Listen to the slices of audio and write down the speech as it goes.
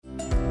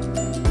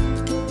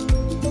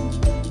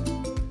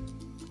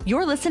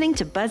You're listening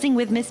to Buzzing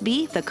with Miss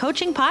B, the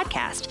coaching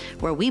podcast,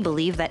 where we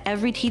believe that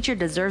every teacher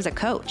deserves a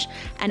coach,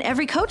 and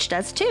every coach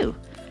does too.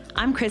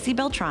 I'm Chrissy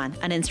Beltran,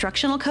 an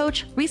instructional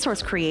coach,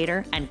 resource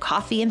creator, and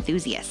coffee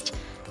enthusiast.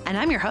 And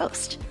I'm your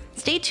host.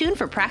 Stay tuned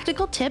for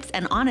practical tips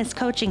and honest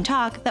coaching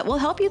talk that will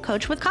help you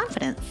coach with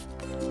confidence.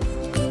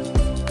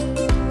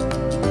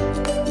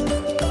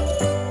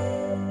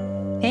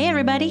 Hey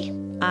everybody,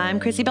 I'm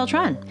Chrissy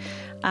Beltran.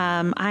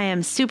 I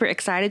am super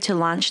excited to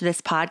launch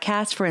this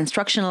podcast for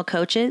instructional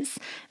coaches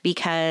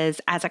because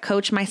as a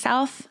coach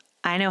myself,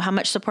 I know how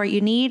much support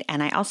you need,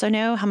 and I also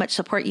know how much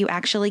support you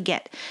actually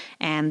get.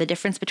 And the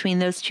difference between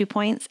those 2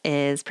 points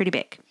is pretty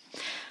big.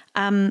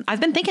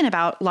 I've been thinking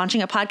about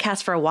launching a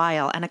podcast for a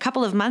while, and a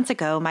couple of months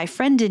ago, my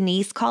friend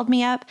Denise called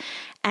me up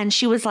and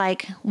she was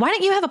like, "Why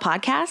don't you have a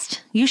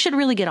podcast? You should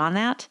really get on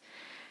that."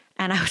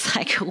 And I was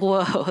like,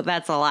 whoa,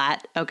 that's a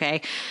lot.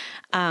 Okay.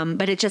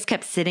 But it just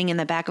kept sitting in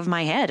the back of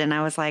my head. And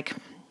I was like,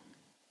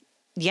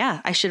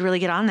 yeah, I should really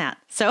get on that.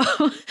 So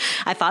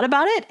I thought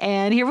about it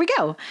and here we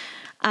go.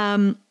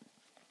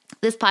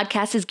 This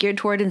podcast is geared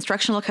toward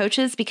instructional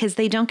coaches because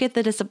they don't get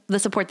the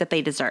support that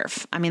they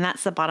deserve. I mean,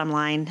 that's the bottom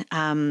line.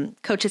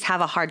 Coaches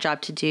have a hard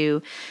job to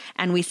do.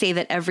 And we say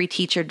that every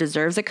teacher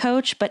deserves a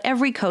coach, but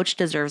every coach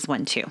deserves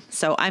one too.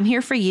 So I'm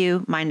here for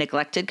you, my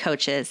neglected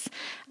coaches,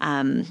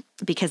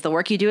 because the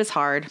work you do is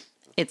hard.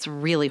 It's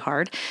really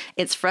hard.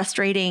 It's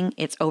frustrating,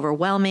 it's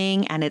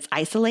overwhelming, and it's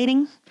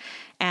isolating.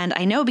 And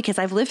I know because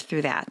I've lived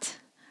through that.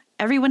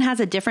 Everyone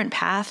has a different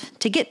path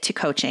to get to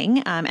coaching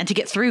and to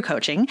get through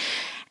coaching.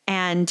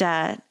 And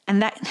that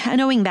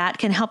knowing that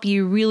can help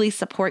you really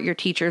support your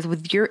teachers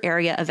with your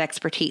area of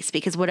expertise,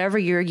 because whatever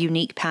your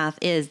unique path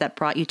is that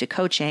brought you to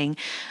coaching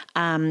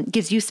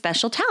gives you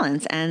special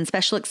talents and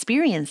special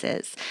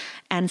experiences.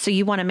 And so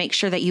you want to make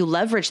sure that you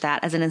leverage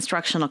that as an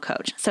instructional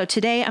coach. So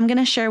today I'm going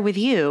to share with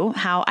you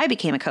how I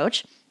became a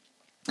coach.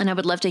 And I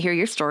would love to hear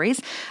your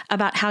stories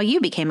about how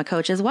you became a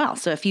coach as well.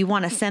 So if you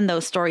want to send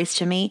those stories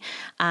to me,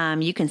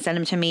 you can send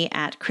them to me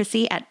at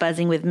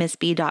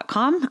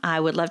chrissy@buzzingwithmissb.com. I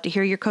would love to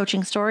hear your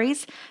coaching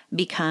stories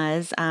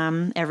because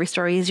every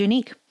story is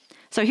unique.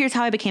 So here's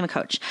how I became a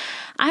coach.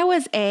 I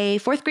was a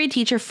fourth grade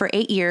teacher for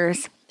 8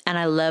 years, and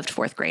I loved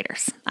fourth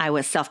graders. I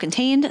was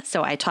self-contained,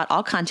 so I taught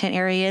all content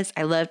areas.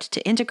 I loved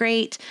to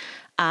integrate.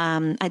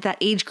 That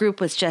age group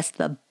was just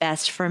the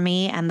best for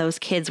me, and those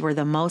kids were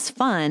the most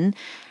fun.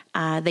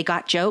 They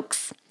got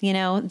jokes,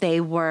 they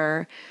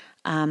were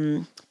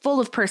full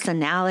of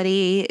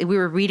personality. We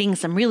were reading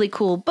some really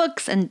cool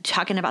books and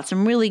talking about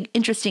some really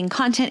interesting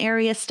content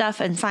area stuff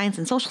and science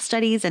and social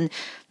studies. And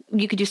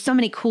you could do so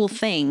many cool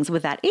things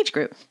with that age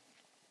group.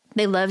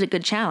 They loved a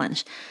good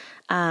challenge.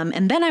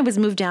 And then I was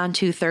moved down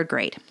to third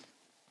grade.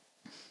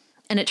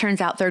 And it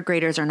turns out third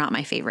graders are not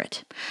my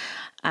favorite.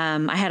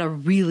 I had a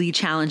really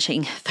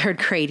challenging third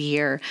grade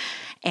year.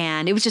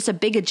 And it was just a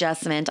big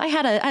adjustment. I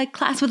had a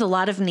class with a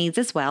lot of needs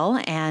as well.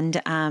 And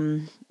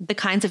the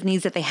kinds of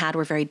needs that they had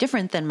were very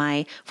different than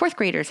my fourth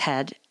graders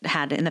had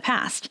in the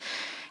past.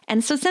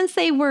 And so since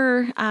they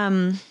were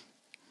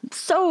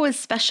so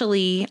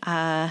especially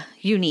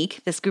unique,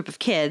 this group of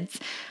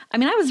kids,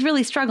 I was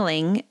really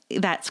struggling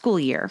that school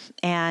year.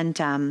 And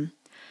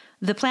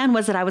the plan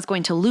was that I was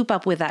going to loop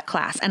up with that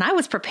class, and I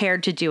was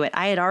prepared to do it.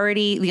 I had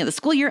already, the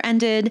school year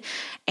ended,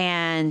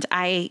 and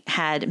I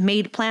had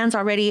made plans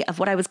already of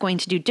what I was going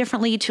to do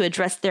differently to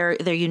address their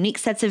unique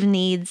sets of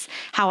needs,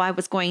 how I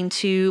was going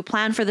to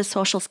plan for the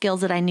social skills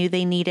that I knew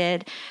they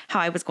needed, how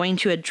I was going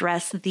to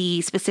address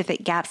the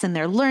specific gaps in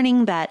their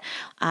learning that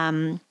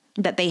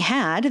they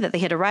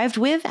had arrived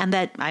with, and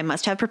that I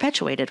must have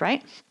perpetuated,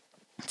 right?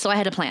 So I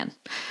had a plan.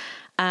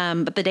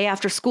 But the day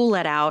after school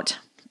let out,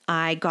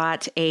 I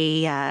got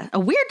a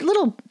weird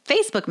little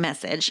Facebook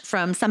message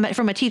from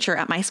a teacher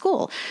at my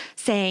school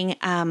saying,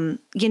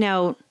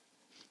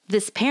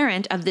 this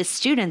parent of this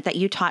student that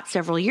you taught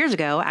several years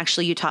ago,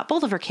 actually you taught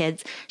both of her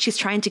kids, she's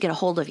trying to get a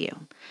hold of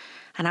you.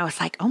 And I was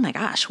like, oh my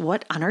gosh,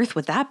 what on earth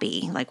would that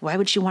be? Like, why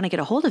would she want to get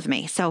a hold of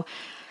me? So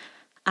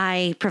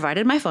I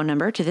provided my phone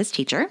number to this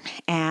teacher,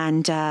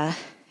 and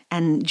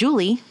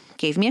Julie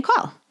gave me a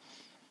call.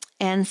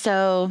 And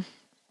so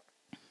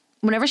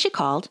whenever she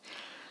called,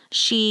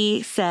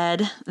 she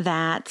said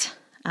that,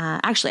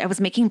 actually, I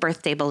was making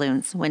birthday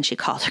balloons when she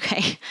called,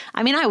 okay?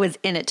 I was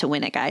in it to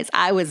win it, guys.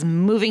 I was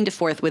moving to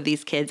fourth with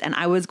these kids, and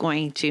I was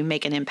going to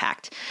make an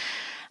impact.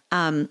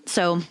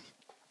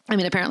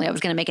 Apparently I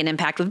was going to make an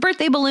impact with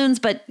birthday balloons,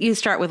 but you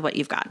start with what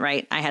you've got,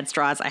 right? I had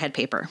straws, I had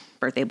paper,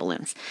 birthday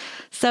balloons.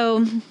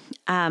 So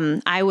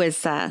I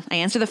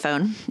answered the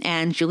phone,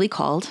 and Julie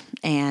called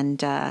and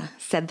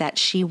said that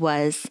she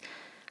was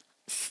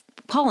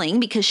calling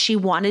because she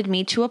wanted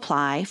me to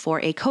apply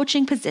for a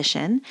coaching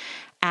position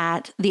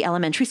at the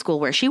elementary school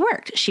where she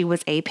worked. She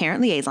was a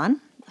parent liaison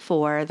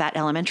for that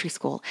elementary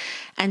school.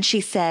 And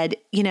she said,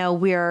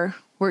 we're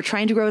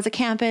trying to grow as a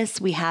campus.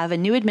 We have a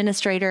new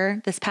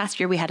administrator. This past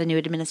year, we had a new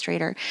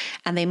administrator,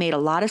 and they made a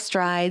lot of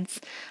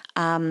strides.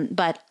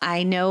 But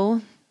I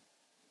know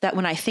that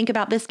when I think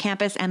about this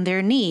campus and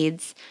their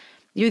needs,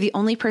 you're the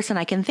only person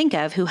I can think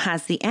of who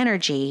has the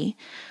energy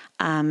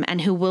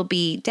and who will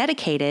be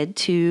dedicated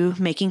to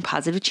making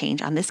positive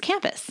change on this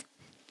campus.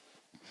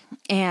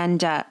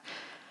 And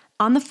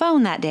on the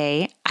phone that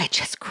day, I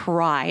just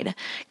cried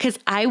because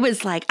I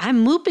was like,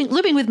 I'm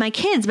looping with my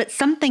kids, but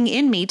something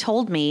in me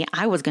told me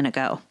I was going to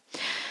go.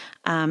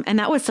 And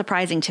that was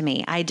surprising to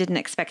me. I didn't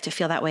expect to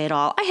feel that way at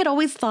all. I had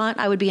always thought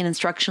I would be an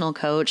instructional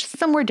coach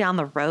somewhere down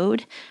the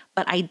road,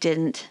 but I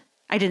didn't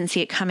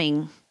see it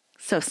coming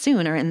so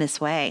soon or in this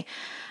way.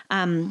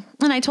 And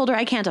I told her,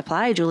 I can't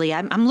apply, Julie.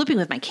 I'm looping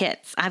with my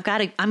kids. I'm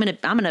going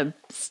to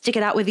stick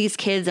it out with these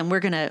kids, and we're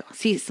going to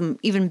see some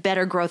even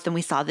better growth than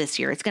we saw this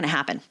year. It's going to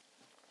happen.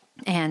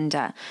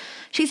 And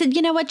she said,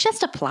 you know what?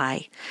 Just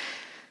apply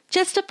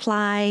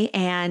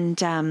and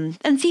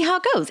see how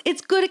it goes.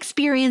 It's good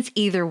experience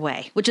either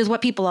way, which is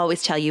what people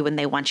always tell you when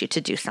they want you to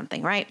do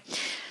something, right?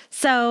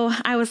 So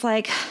I was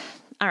like,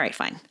 all right,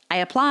 fine. I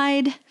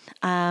applied,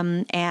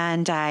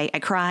 and I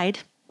cried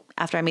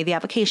after I made the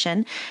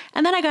application.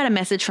 And then I got a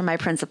message from my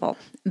principal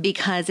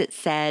because it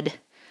said,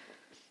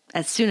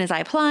 as soon as I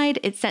applied,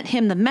 it sent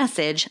him the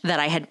message that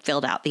I had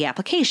filled out the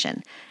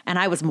application. And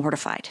I was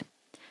mortified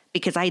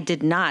because I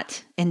did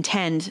not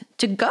intend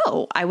to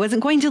go. I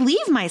wasn't going to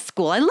leave my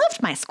school. I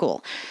loved my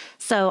school.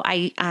 So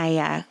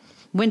I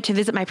went to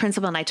visit my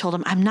principal and I told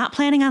him, I'm not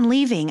planning on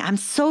leaving. I'm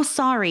so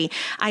sorry.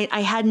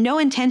 I had no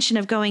intention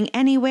of going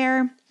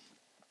anywhere.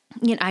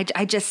 You know,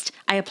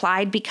 I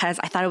applied because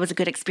I thought it was a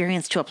good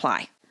experience to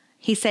apply.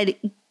 He said,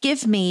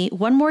 give me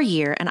one more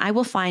year and I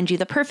will find you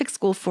the perfect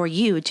school for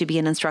you to be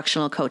an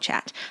instructional coach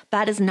at.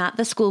 That is not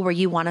the school where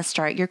you want to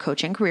start your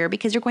coaching career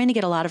because you're going to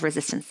get a lot of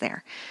resistance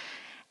there.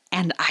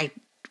 And I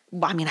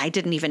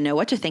didn't even know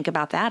what to think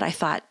about that. I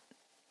thought,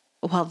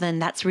 well, then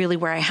that's really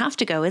where I have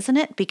to go, isn't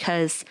it?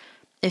 Because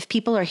if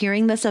people are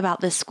hearing this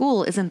about this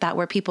school, isn't that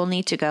where people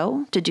need to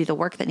go to do the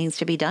work that needs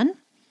to be done?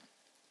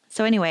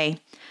 So anyway,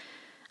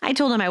 I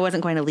told him I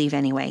wasn't going to leave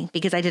anyway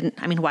because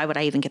why would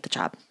I even get the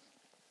job?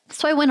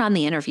 So I went on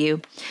the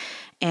interview,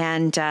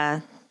 and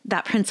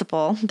that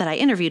principal that I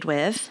interviewed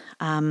with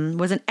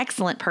was an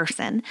excellent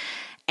person.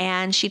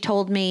 And she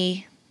told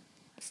me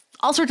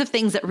all sorts of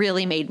things that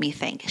really made me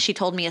think. She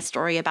told me a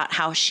story about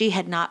how she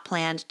had not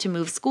planned to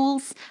move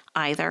schools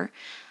either.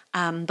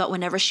 But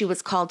whenever she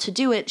was called to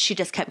do it, she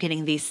just kept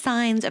getting these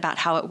signs about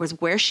how it was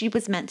where she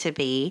was meant to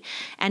be.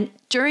 And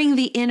during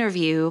the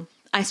interview,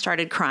 I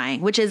started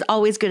crying, which is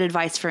always good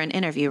advice for an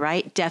interview,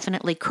 right?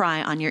 Definitely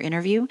cry on your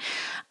interview.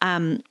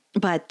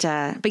 But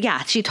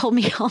yeah, she told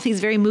me all these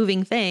very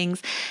moving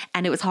things,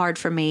 and it was hard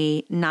for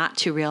me not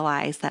to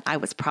realize that I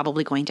was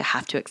probably going to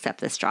have to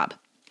accept this job.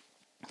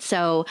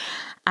 So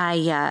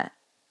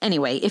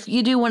anyway, if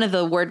you do one of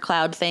the word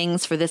cloud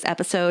things for this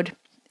episode,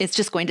 it's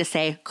just going to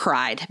say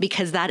cried,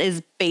 because that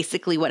is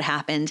basically what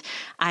happened.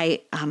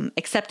 I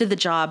accepted the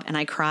job and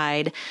I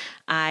cried.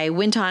 I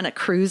went on a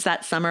cruise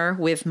that summer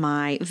with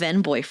my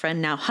then boyfriend,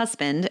 now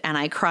husband, and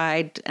I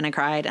cried and I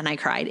cried and I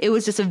cried. It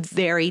was just a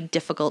very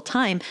difficult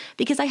time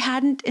because I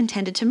hadn't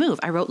intended to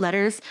move. I wrote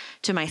letters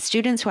to my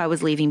students who I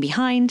was leaving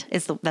behind.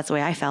 That's the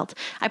way I felt.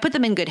 I put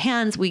them in good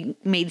hands. We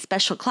made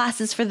special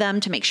classes for them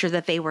to make sure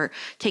that they were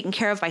taken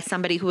care of by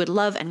somebody who would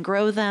love and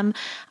grow them.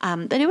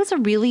 But it was a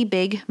really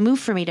big move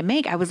for me to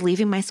make. I was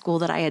leaving my school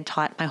that I had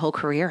taught my whole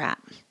career at.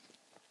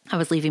 I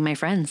was leaving my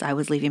friends. I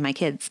was leaving my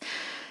kids.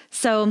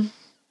 So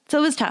it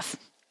was tough.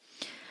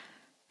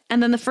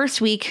 And then the first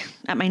week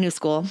at my new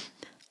school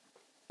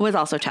was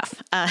also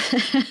tough.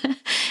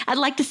 I'd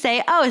like to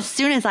say, as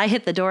soon as I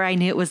hit the door, I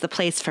knew it was the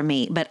place for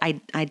me, but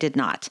I did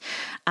not.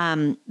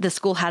 The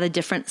school had a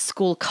different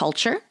school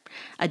culture,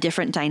 a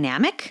different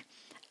dynamic.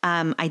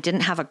 I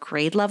didn't have a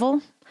grade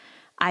level.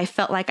 I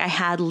felt like I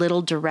had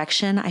little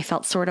direction. I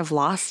felt sort of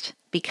lost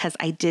because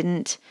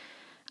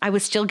I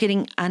was still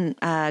getting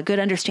a good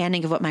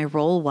understanding of what my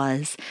role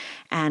was,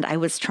 and I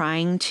was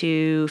trying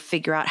to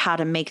figure out how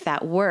to make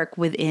that work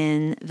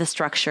within the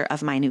structure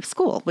of my new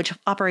school, which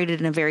operated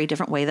in a very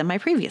different way than my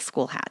previous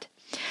school had.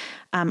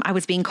 I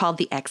was being called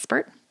the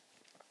expert.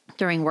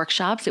 During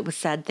workshops, it was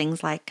said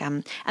things like,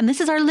 and this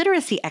is our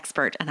literacy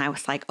expert. And I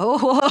was like,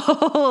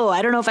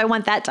 I don't know if I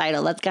want that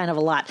title. That's kind of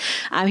a lot.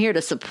 I'm here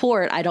to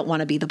support. I don't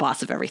want to be the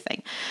boss of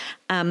everything.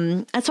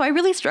 And so I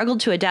really struggled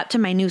to adapt to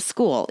my new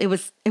school. It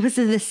was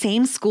in the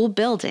same school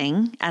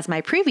building as my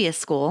previous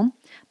school,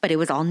 but it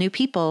was all new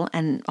people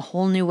and a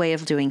whole new way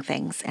of doing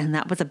things. And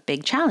that was a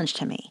big challenge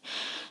to me.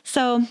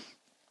 So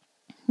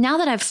now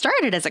that I've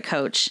started as a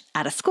coach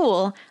at a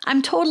school,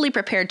 I'm totally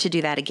prepared to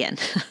do that again.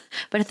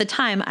 But at the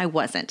time, I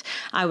wasn't.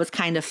 I was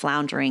kind of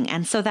floundering.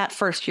 And so that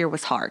first year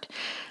was hard.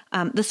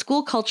 The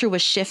school culture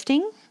was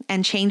shifting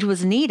and change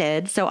was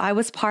needed. So I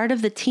was part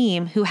of the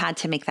team who had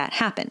to make that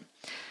happen,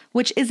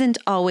 which isn't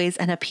always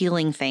an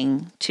appealing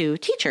thing to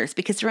teachers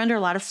because they're under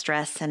a lot of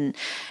stress and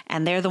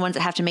they're the ones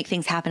that have to make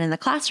things happen in the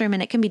classroom.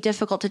 And it can be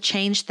difficult to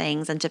change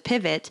things and to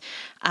pivot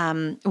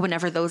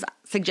whenever those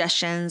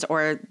suggestions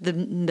or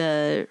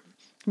the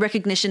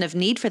recognition of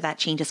need for that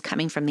change is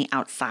coming from the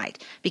outside,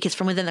 because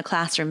from within the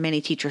classroom,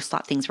 many teachers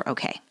thought things were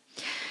okay.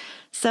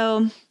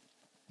 So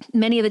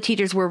Many of the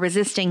teachers were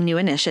resisting new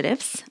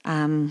initiatives.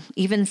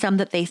 Even some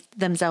that they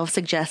themselves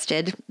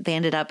suggested, they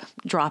ended up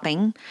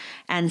dropping.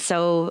 And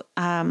so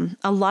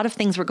a lot of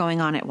things were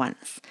going on at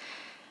once.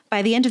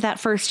 By the end of that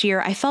first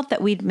year, I felt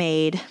that we'd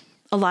made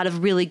a lot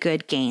of really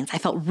good gains. I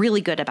felt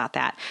really good about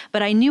that.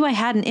 But I knew I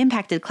hadn't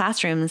impacted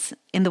classrooms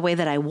in the way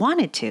that I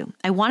wanted to.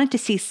 I wanted to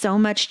see so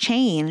much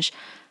change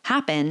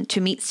happen to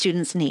meet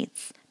students'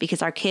 needs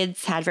because our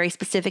kids had very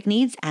specific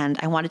needs, and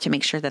I wanted to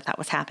make sure that that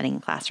was happening in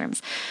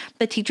classrooms.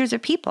 But teachers are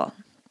people,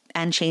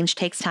 and change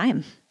takes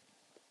time.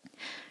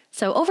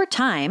 So over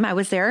time, I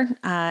was there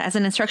as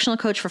an instructional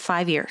coach for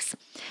 5 years,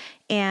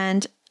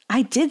 and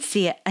I did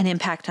see an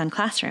impact on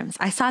classrooms.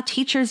 I saw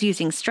teachers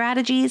using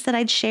strategies that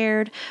I'd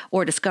shared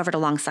or discovered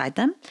alongside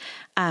them.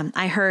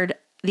 I heard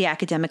the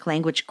academic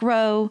language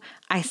grow.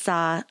 I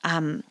saw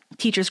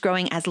teachers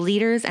growing as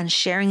leaders and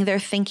sharing their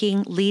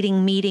thinking,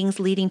 leading meetings,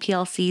 leading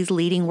PLCs,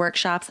 leading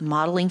workshops,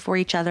 modeling for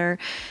each other.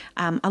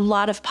 A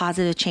lot of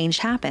positive change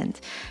happened.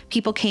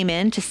 People came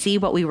in to see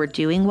what we were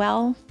doing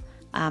well,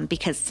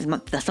 because some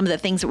of the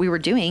things that we were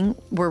doing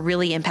were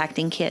really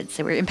impacting kids.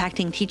 They were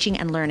impacting teaching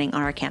and learning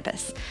on our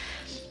campus.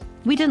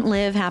 We didn't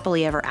live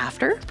happily ever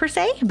after, per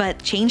se,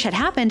 but change had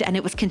happened and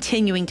it was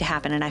continuing to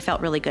happen, and I felt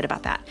really good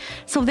about that.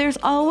 So there's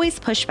always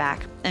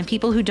pushback and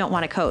people who don't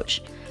want to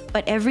coach,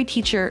 but every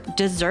teacher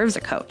deserves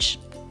a coach.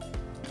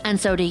 And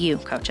so do you,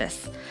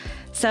 coaches.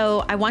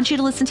 So I want you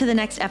to listen to the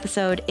next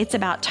episode. It's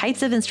about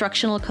types of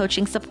instructional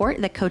coaching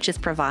support that coaches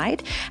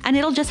provide, and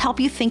it'll just help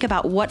you think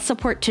about what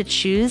support to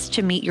choose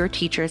to meet your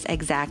teacher's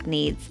exact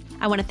needs.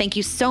 I want to thank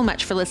you so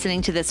much for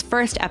listening to this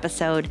first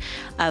episode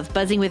of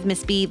Buzzing with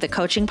Miss B, the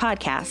coaching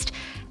podcast.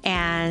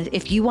 And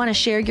if you want to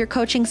share your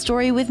coaching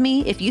story with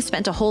me, if you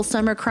spent a whole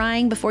summer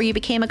crying before you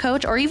became a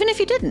coach, or even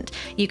if you didn't,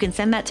 you can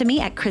send that to me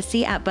at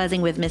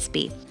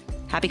Chrissy@buzzingwithmissb.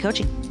 Happy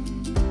coaching.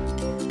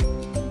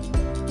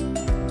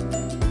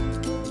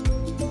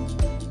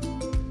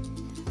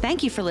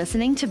 Thank you for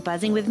listening to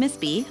Buzzing with Miss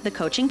B, the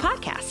coaching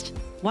podcast.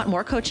 Want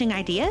more coaching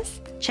ideas?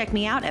 Check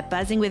me out at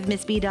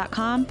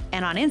buzzingwithmissb.com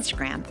and on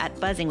Instagram at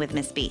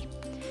buzzingwithmissb.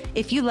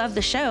 If you love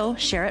the show,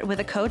 share it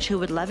with a coach who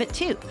would love it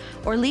too,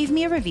 or leave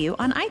me a review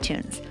on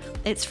iTunes.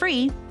 It's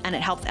free and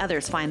it helps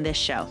others find this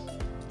show.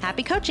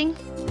 Happy coaching!